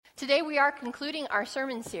Today we are concluding our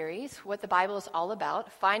sermon series, What the Bible is All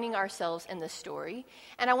About, Finding Ourselves in the Story.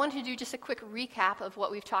 And I wanted to do just a quick recap of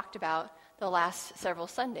what we've talked about the last several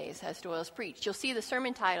Sundays as Doyle's preached. You'll see the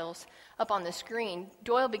sermon titles up on the screen.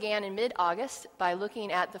 Doyle began in mid-August by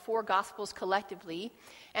looking at the four Gospels collectively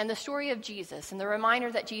and the story of Jesus and the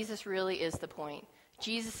reminder that Jesus really is the point.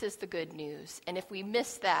 Jesus is the good news. And if we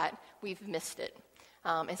miss that, we've missed it.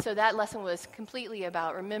 And so that lesson was completely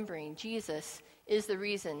about remembering Jesus is the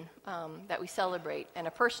reason that we celebrate, and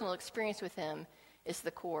a personal experience with him is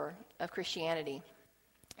the core of Christianity.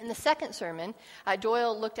 In the second sermon,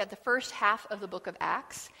 Doyle looked at the first half of the book of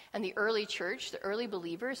Acts and the early church, the early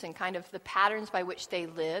believers, and kind of the patterns by which they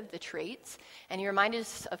lived, the traits. And he reminded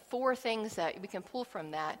us of four things that we can pull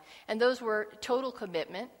from that. And those were total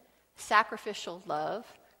commitment, sacrificial love,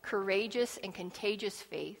 courageous and contagious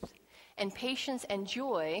faith, and patience and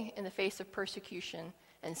joy in the face of persecution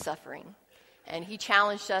and suffering. And he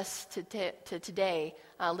challenged us to today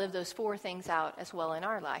live those four things out as well in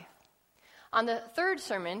our life. On the third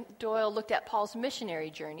sermon, Doyle looked at Paul's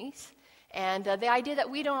missionary journeys and the idea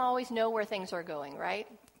that we don't always know where things are going, right?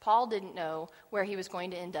 Paul didn't know where he was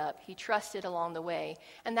going to end up. He trusted along the way.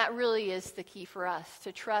 And that really is the key for us,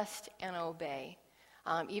 to trust and obey,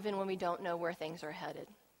 even when we don't know where things are headed.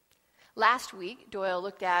 Last week, Doyle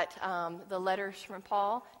looked at the letters from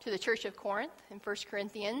Paul to the church of Corinth in 1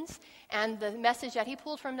 Corinthians, and the message that he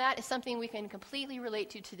pulled from that is something we can completely relate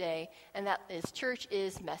to today, and that is church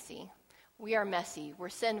is messy. We are messy, we're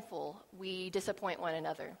sinful, we disappoint one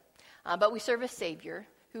another. But we serve a Savior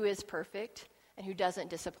who is perfect and who doesn't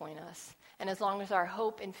disappoint us. And as long as our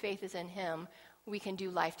hope and faith is in him, we can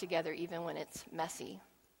do life together even when it's messy.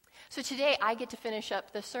 So today I get to finish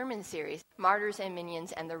up the sermon series, Martyrs and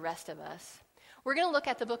Minions and the Rest of Us. We're going to look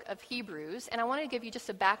at the book of Hebrews, and I want to give you just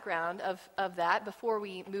a background of that before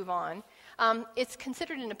we move on. It's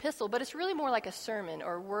considered an epistle, but it's really more like a sermon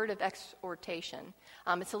or word of exhortation.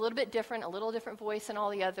 It's a little bit different, a little different voice than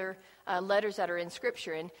all the other letters that are in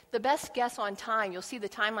Scripture. And the best guess on time, you'll see the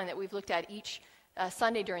timeline that we've looked at each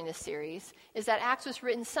Sunday during this series, is that Acts was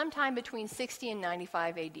written sometime between 60 and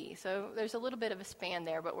 95 AD. So there's a little bit of a span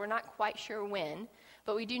there, but we're not quite sure when.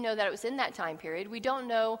 But we do know that it was in that time period. We don't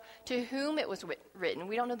know to whom it was written.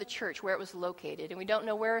 We don't know the church, where it was located. And we don't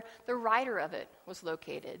know where the writer of it was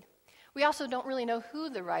located. We also don't really know who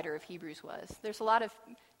the writer of Hebrews was. There's a lot of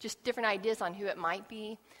just different ideas on who it might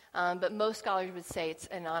be. But most scholars would say it's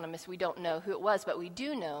anonymous. We don't know who it was, but we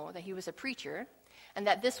do know that he was a preacher, and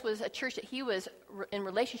that this was a church that he was in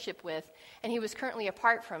relationship with, and he was currently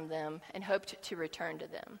apart from them and hoped to return to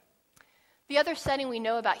them. The other setting we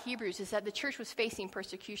know about Hebrews is that the church was facing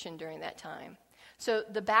persecution during that time. So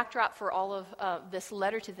the backdrop for all of this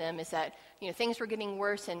letter to them is that things were getting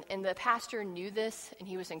worse, and the pastor knew this, and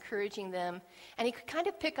he was encouraging them, and he could kind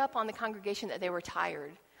of pick up on the congregation that they were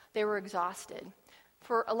tired. They were exhausted.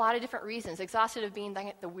 For a lot of different reasons. Exhausted of being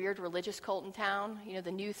the weird religious cult in town,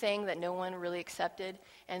 the new thing that no one really accepted,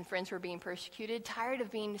 and friends were being persecuted. Tired of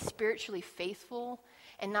being spiritually faithful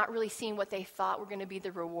and not really seeing what they thought were going to be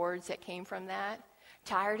the rewards that came from that.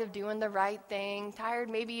 Tired of doing the right thing. Tired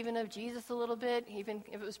maybe even of Jesus a little bit, even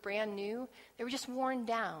if it was brand new. They were just worn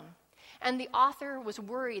down. And the author was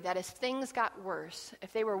worried that as things got worse,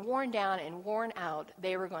 if they were worn down and worn out,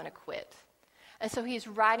 they were going to quit. And so he's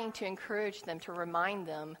writing to encourage them, to remind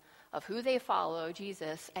them of who they follow,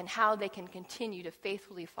 Jesus, and how they can continue to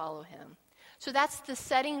faithfully follow him. So that's the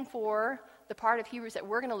setting for the part of Hebrews that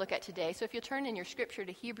we're going to look at today. So if you'll turn in your scripture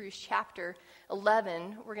to Hebrews chapter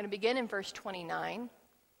 11, we're going to begin in verse 29.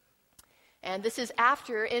 And this is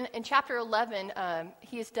after, in chapter 11,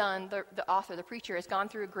 he has done, the author, the preacher, has gone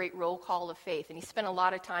through a great roll call of faith, and he spent a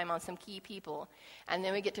lot of time on some key people. And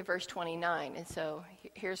then we get to verse 29, and so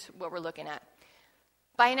here's what we're looking at.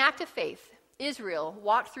 By an act of faith, Israel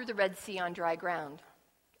walked through the Red Sea on dry ground.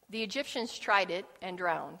 The Egyptians tried it and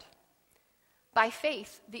drowned. By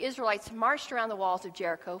faith, the Israelites marched around the walls of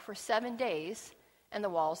Jericho for 7 days, and the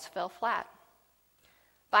walls fell flat.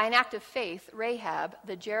 By an act of faith, Rahab,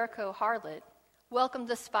 the Jericho harlot, welcomed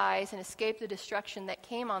the spies and escaped the destruction that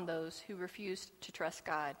came on those who refused to trust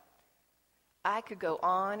God. I could go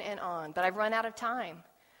on, but I've run out of time.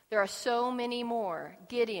 There are so many more: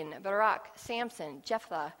 Gideon, Barak, Samson,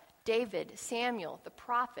 Jephthah, David, Samuel, the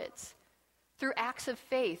prophets. Through acts of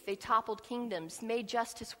faith, they toppled kingdoms, made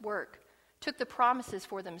justice work, took the promises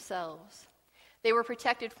for themselves. They were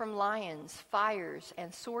protected from lions, fires,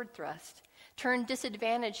 and sword thrust, turned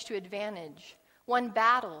disadvantage to advantage, won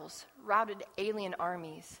battles, routed alien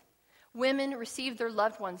armies. Women received their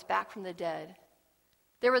loved ones back from the dead.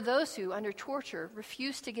 There were those who, under torture,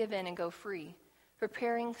 refused to give in and go free,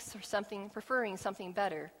 preferring something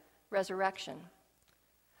better, resurrection.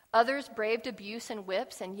 Others braved abuse and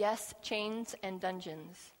whips, and yes, chains and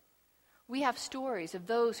dungeons. We have stories of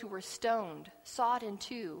those who were stoned, sawed in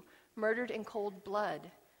two, murdered in cold blood.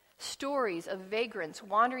 Stories of vagrants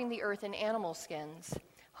wandering the earth in animal skins,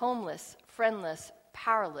 homeless, friendless,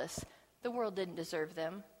 powerless. The world didn't deserve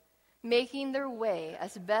them, making their way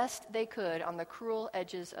as best they could on the cruel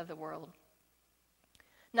edges of the world.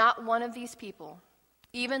 Not one of these people,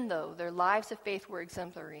 even though their lives of faith were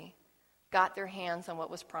exemplary, got their hands on what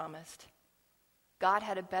was promised. God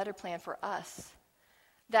had a better plan for us,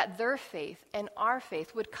 that their faith and our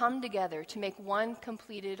faith would come together to make one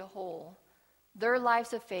completed whole. Their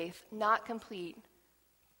lives of faith not complete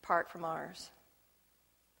apart from ours.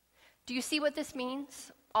 Do you see what this means?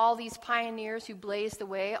 All these pioneers who blazed the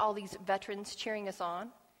way, all these veterans cheering us on?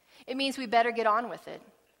 It means we better get on with it.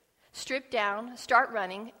 Strip down, start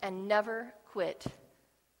running, and never quit.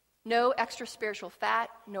 No extra spiritual fat,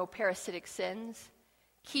 no parasitic sins.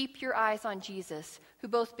 Keep your eyes on Jesus, who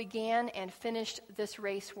both began and finished this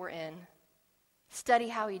race we're in. Study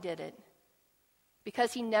how he did it.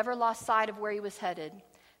 Because he never lost sight of where he was headed,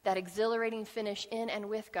 that exhilarating finish in and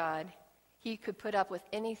with God, he could put up with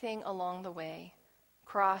anything along the way.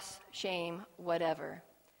 Cross, shame, whatever.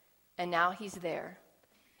 And now he's there,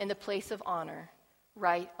 in the place of honor,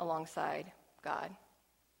 right alongside God.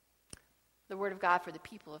 The word of God for the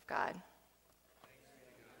people of God.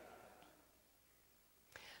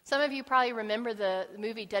 Some of you probably remember the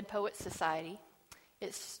movie Dead Poets Society.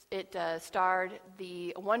 It starred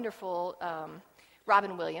the wonderful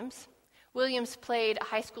Robin Williams. Williams played a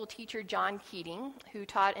high school teacher, John Keating, who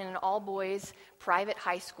taught in an all-boys private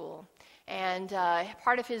high school. And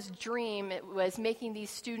part of his dream was making these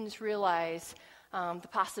students realize the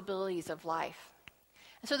possibilities of life.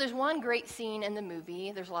 And so there's one great scene in the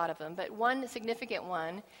movie, there's a lot of them, but one significant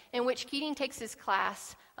one in which Keating takes his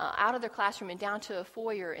class out of their classroom and down to a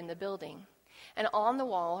foyer in the building. And on the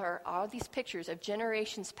wall are all these pictures of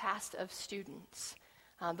generations past of students,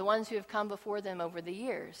 the ones who have come before them over the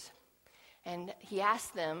years. And he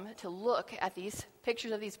asked them to look at these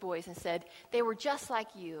pictures of these boys and said, they were just like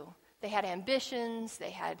you. They had ambitions,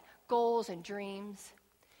 they had goals and dreams.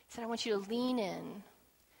 He said, I want you to lean in,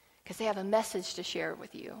 because they have a message to share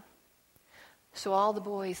with you. So all the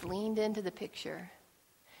boys leaned into the picture,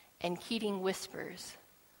 and Keating whispers,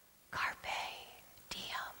 Carpe diem.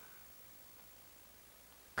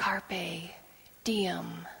 Carpe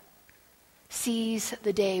diem. Seize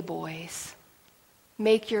the day, boys.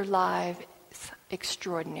 Make your lives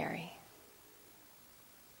extraordinary.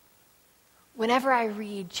 Whenever I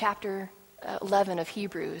read chapter 11 of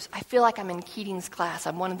Hebrews, I feel like I'm in Keating's class.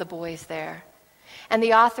 I'm one of the boys there. And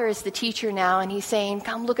the author is the teacher now, and he's saying,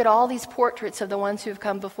 come look at all these portraits of the ones who have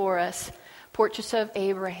come before us. Portraits of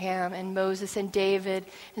Abraham and Moses and David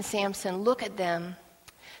and Samson. Look at them.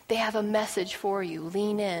 They have a message for you.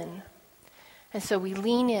 Lean in. And so we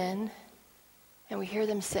lean in, and we hear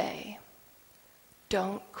them say,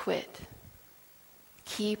 don't quit.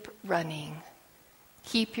 Keep running.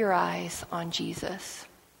 Keep your eyes on Jesus.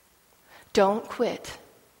 Don't quit.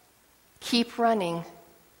 Keep running.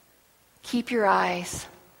 Keep your eyes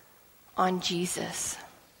on Jesus.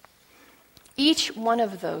 Each one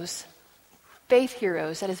of those faith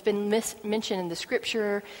heroes that has been mentioned in the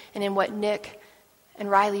scripture and in what Nick and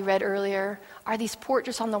Riley read earlier are these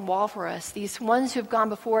portraits on the wall for us, these ones who have gone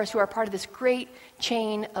before us who are part of this great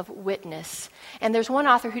chain of witness. And there's one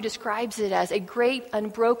author who describes it as a great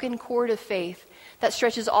unbroken cord of faith that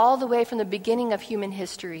stretches all the way from the beginning of human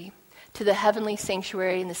history to the heavenly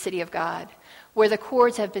sanctuary in the city of God, where the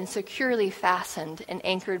cords have been securely fastened and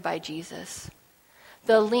anchored by Jesus.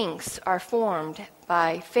 The links are formed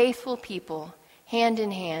by faithful people, hand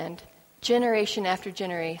in hand, generation after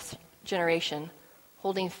generation,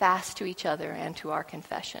 holding fast to each other and to our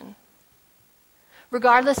confession.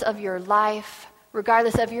 Regardless of your life,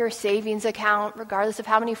 regardless of your savings account, regardless of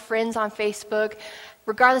how many friends on Facebook,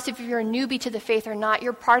 regardless if you're a newbie to the faith or not,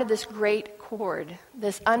 you're part of this great cord,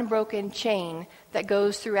 this unbroken chain that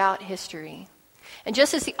goes throughout history. And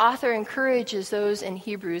just as the author encourages those in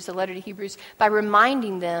Hebrews, the letter to Hebrews, by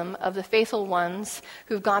reminding them of the faithful ones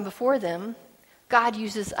who've gone before them, God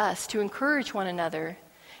uses us to encourage one another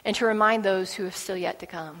and to remind those who have still yet to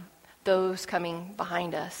come, those coming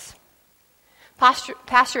behind us.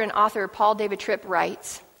 Pastor and author Paul David Tripp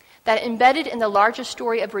writes that embedded in the larger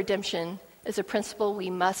story of redemption is a principle we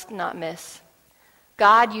must not miss.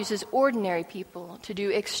 God uses ordinary people to do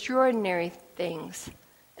extraordinary things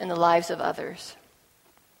in the lives of others.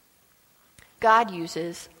 God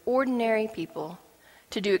uses ordinary people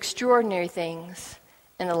to do extraordinary things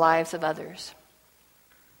in the lives of others.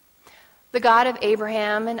 The God of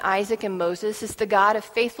Abraham and Isaac and Moses is the God of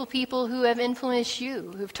faithful people who have influenced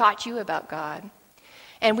you, who've taught you about God.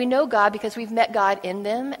 And we know God because we've met God in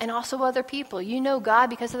them and also other people. You know God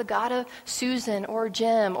because of the God of Susan or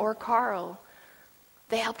Jim or Carl.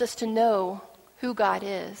 They helped us to know who God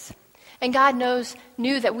is. And God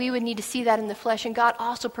knew that we would need to see that in the flesh, and God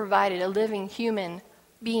also provided a living human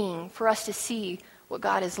being for us to see what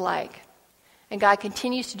God is like. And God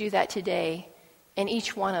continues to do that today in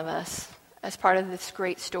each one of us as part of this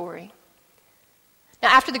great story. Now,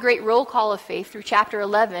 after the great roll call of faith through chapter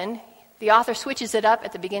 11, the author switches it up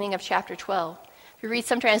at the beginning of chapter 12. If you read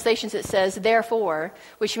some translations, it says, therefore,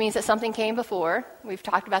 which means that something came before. We've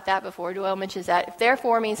talked about that before. Doyle mentions that.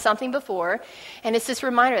 Therefore means something before. And it's this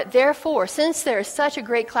reminder that, therefore, since there is such a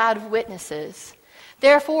great cloud of witnesses,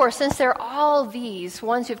 therefore, since there are all these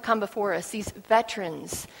ones who have come before us, these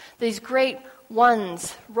veterans, these great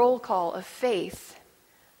ones, roll call of faith,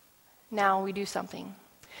 now we do something.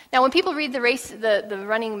 Now, when people read the race, the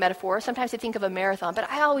running metaphor, sometimes they think of a marathon, but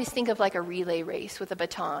I always think of like a relay race with a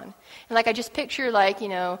baton. And like I just picture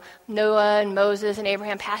Noah and Moses and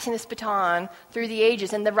Abraham passing this baton through the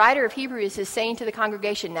ages. And the writer of Hebrews is saying to the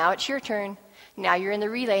congregation, now it's your turn. Now you're in the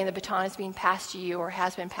relay and the baton is being passed to you or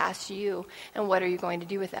has been passed to you. And what are you going to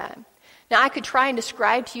do with that? Now, I could try and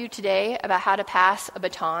describe to you today about how to pass a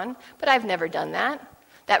baton, but I've never done that.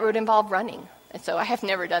 That would involve running. And so I have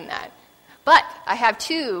never done that. But I have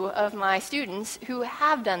two of my students who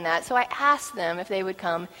have done that, so I asked them if they would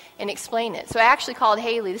come and explain it. So I actually called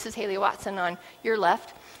Haley. This is Haley Watson on your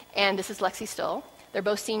left, and this is Lexi Stoll. They're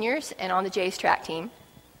both seniors and on the Jays track team.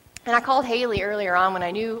 And I called Haley earlier on when I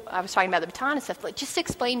knew I was talking about the baton and stuff, like just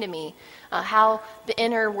explain to me how the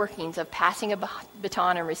inner workings of passing a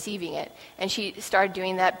baton and receiving it. And she started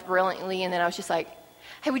doing that brilliantly, and then I was just like,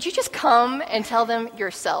 hey, would you just come and tell them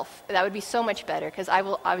yourself? That would be so much better because I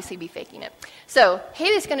will obviously be faking it. So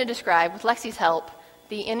Haley's going to describe, with Lexi's help,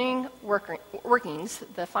 the inner workings,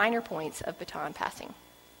 the finer points of baton passing.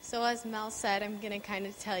 So as Mel said, I'm going to kind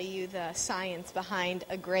of tell you the science behind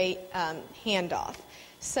a great handoff.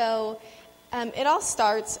 So it all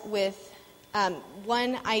starts with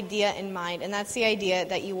one idea in mind, and that's the idea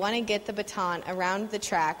that you want to get the baton around the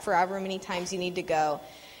track for however many times you need to go,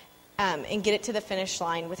 and get it to the finish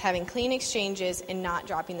line with having clean exchanges and not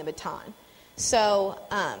dropping the baton. So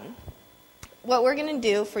what we're going to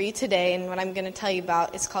do for you today and what I'm going to tell you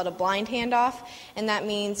about is called a blind handoff, and that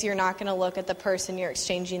means you're not going to look at the person you're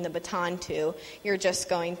exchanging the baton to. You're just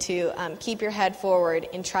going to keep your head forward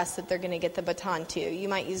and trust that they're going to get the baton to. You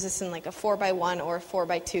might use this in like a 4x1 or a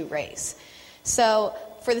 4x2 race. So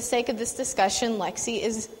for the sake of this discussion, Lexi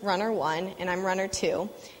is runner 1 and I'm runner 2.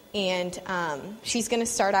 And she's going to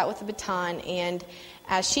start out with the baton, and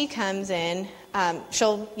as she comes in,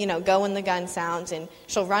 she'll, go when the gun sounds, and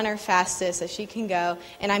she'll run her fastest as she can go,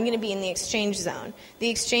 and I'm going to be in the exchange zone. The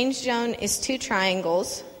exchange zone is 2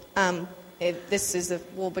 triangles. We'll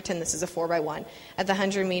pretend this is a 4x1 at the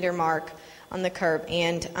 100-meter mark on the curve,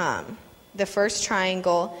 and the first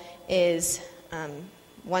triangle is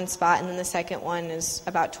one spot, and then the second one is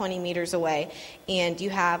about 20 meters away, and you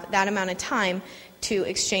have that amount of time to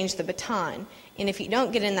exchange the baton. And if you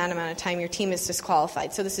don't get in that amount of time, your team is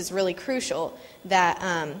disqualified. So this is really crucial that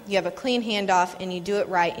you have a clean handoff and you do it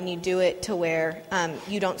right and you do it to where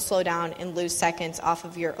you don't slow down and lose seconds off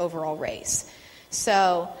of your overall race.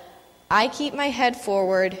 So I keep my head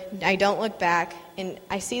forward. I don't look back. And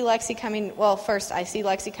I see Lexi coming. Well, first I see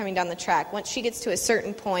Lexi coming down the track. Once she gets to a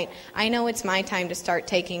certain point, I know it's my time to start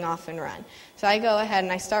taking off and run. So I go ahead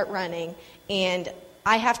and I start running, and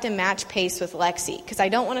I have to match pace with Lexi because I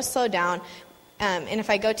don't want to slow down. And if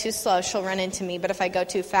I go too slow, she'll run into me. But if I go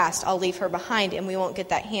too fast, I'll leave her behind and we won't get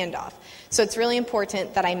that handoff. So it's really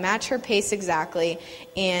important that I match her pace exactly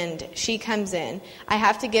and she comes in. I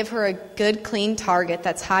have to give her a good, clean target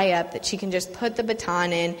that's high up that she can just put the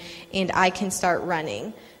baton in and I can start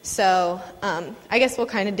running. So I guess we'll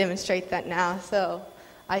kind of demonstrate that now. So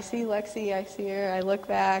I see Lexi, I see her, I look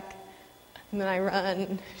back, and then I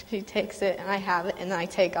run. She takes it and I have it, and then I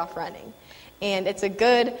take off running. And it's a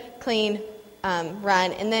good, clean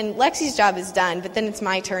run, and then Lexi's job is done, but then it's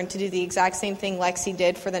my turn to do the exact same thing Lexi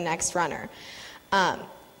did for the next runner.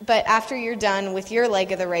 But after you're done with your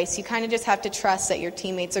leg of the race, you kind of just have to trust that your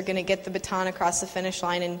teammates are going to get the baton across the finish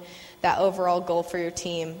line and that overall goal for your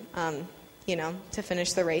team, to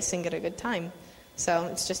finish the race and get a good time. So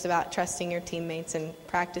it's just about trusting your teammates and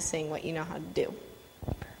practicing what you know how to do.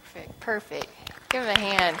 Perfect. Give him a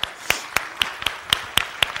hand.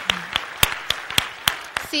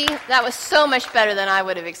 See, that was so much better than I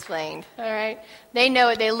would have explained, all right? They know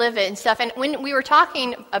it, they live it and stuff. And when we were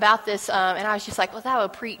talking about this, and I was just like, well, that will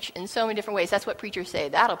preach in so many different ways. That's what preachers say,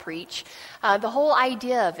 that'll preach. The whole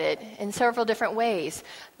idea of it in several different ways.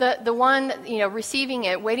 The one, receiving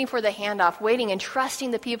it, waiting for the handoff, waiting and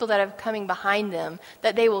trusting the people that are coming behind them,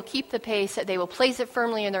 that they will keep the pace, that they will place it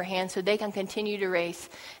firmly in their hands so they can continue to race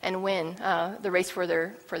and win the race for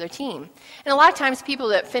their team. And a lot of times people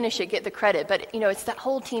that finish it get the credit, but, it's that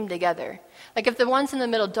whole team together. Like if the ones in the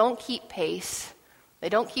middle don't keep pace, they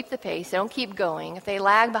don't keep the pace, they don't keep going, if they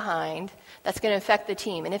lag behind, that's going to affect the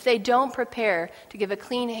team. And if they don't prepare to give a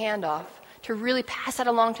clean handoff, to really pass that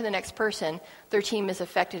along to the next person, their team is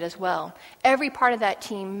affected as well. Every part of that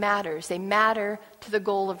team matters. They matter to the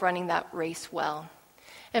goal of running that race well.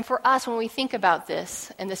 And for us, when we think about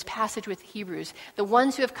this and this passage with Hebrews, the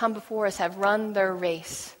ones who have come before us have run their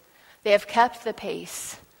race. They have kept the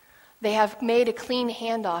pace. They have made a clean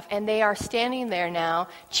handoff, and they are standing there now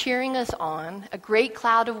cheering us on, a great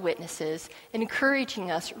cloud of witnesses, encouraging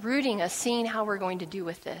us, rooting us, seeing how we're going to do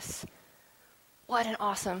with this. What an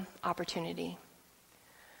awesome opportunity.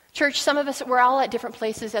 Church, some of us, we're all at different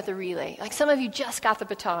places at the relay. Like some of you just got the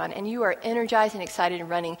baton, and you are energized and excited and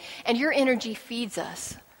running, and your energy feeds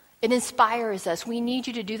us. It inspires us. We need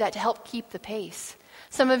you to do that to help keep the pace.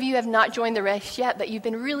 Some of you have not joined the race yet, but you've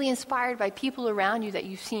been really inspired by people around you that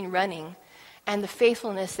you've seen running and the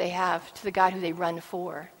faithfulness they have to the God who they run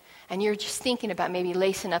for. And you're just thinking about maybe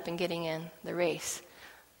lacing up and getting in the race.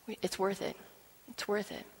 It's worth it. It's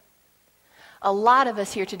worth it. A lot of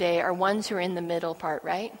us here today are ones who are in the middle part,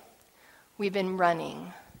 right? We've been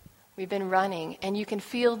running. We've been running, and you can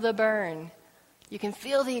feel the burn. You can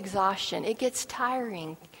feel the exhaustion. It gets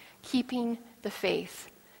tiring. Keeping the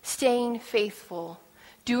faith, staying faithful,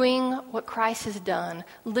 doing what Christ has done,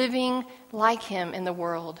 living like him in the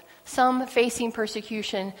world. Some facing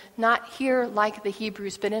persecution, not here like the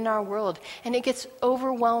Hebrews, but in our world. And it gets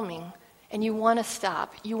overwhelming, and you want to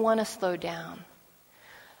stop. You want to slow down.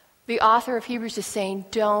 The author of Hebrews is saying,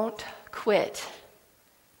 don't quit.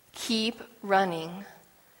 Keep running.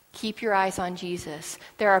 Keep your eyes on Jesus.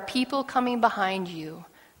 There are people coming behind you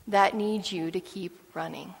that need you to keep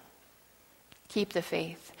running. Keep the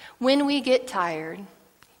faith. When we get tired,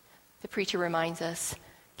 the preacher reminds us,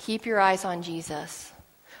 keep your eyes on Jesus.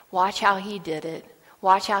 Watch how he did it.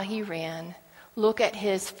 Watch how he ran. Look at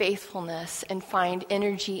his faithfulness and find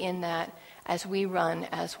energy in that as we run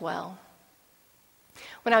as well.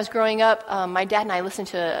 When I was growing up, my dad and I listened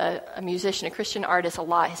to a musician, a Christian artist a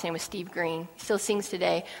lot. His name was Steve Green. He still sings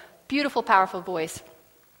today. Beautiful, powerful voice.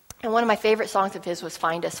 And one of my favorite songs of his was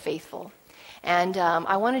Find Us Faithful. And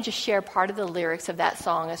I want to just share part of the lyrics of that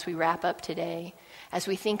song as we wrap up today, as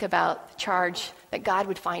we think about the charge that God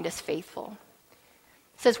would find us faithful.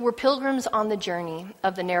 It says, we're pilgrims on the journey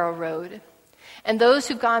of the narrow road, and those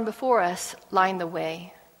who've gone before us line the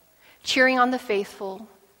way, cheering on the faithful,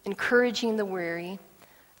 encouraging the weary,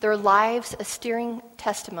 their lives a stirring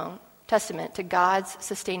testament to God's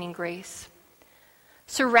sustaining grace.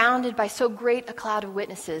 Surrounded by so great a cloud of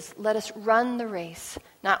witnesses, let us run the race,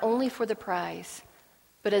 not only for the prize,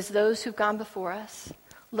 but as those who've gone before us,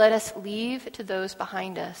 let us leave to those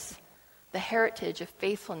behind us the heritage of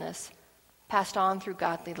faithfulness passed on through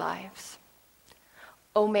godly lives.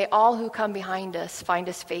 Oh, may all who come behind us find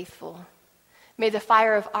us faithful. May the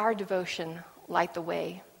fire of our devotion light the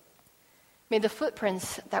way. May the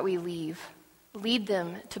footprints that we leave lead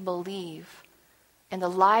them to believe, and the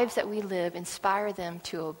lives that we live inspire them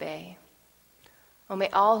to obey. Oh, may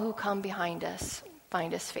all who come behind us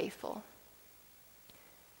find us faithful.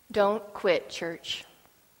 Don't quit, church.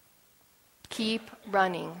 Keep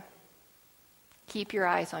running. Keep your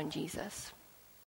eyes on Jesus.